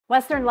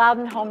Western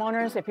Loudoun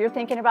homeowners, if you're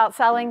thinking about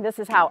selling, this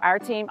is how our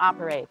team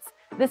operates.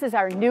 This is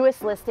our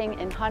newest listing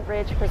in Hunt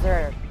Ridge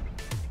Preserve.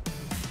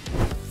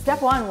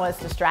 Step one was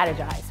to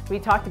strategize. We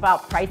talked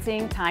about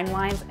pricing,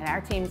 timelines, and our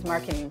team's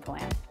marketing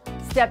plan.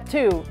 Step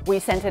two, we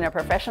sent in a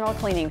professional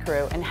cleaning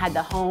crew and had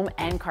the home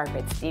and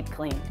carpets deep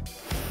cleaned.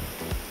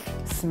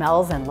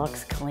 Smells and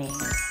looks clean.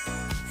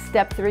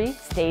 Step three,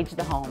 stage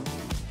the home.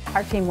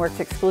 Our team works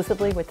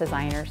exclusively with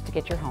designers to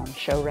get your home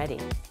show ready.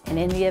 And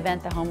in the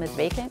event the home is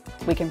vacant,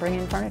 we can bring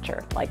in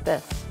furniture like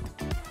this.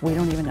 We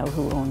don't even know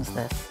who owns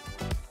this.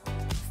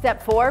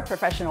 Step four,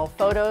 professional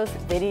photos,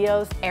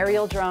 videos,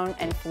 aerial drone,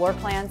 and floor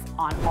plans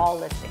on all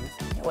listings,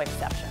 no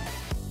exceptions.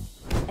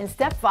 And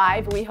step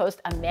five, we host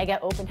a mega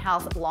open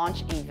house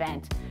launch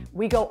event.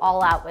 We go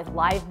all out with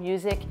live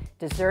music,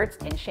 desserts,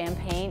 and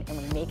champagne, and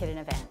we make it an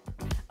event.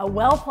 A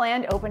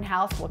well-planned open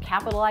house will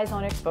capitalize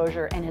on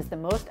exposure and is the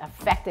most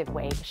effective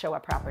way to show a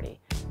property.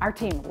 Our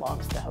team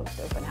loves to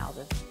host open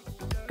houses.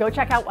 Go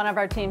check out one of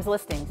our team's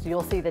listings.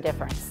 You'll see the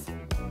difference.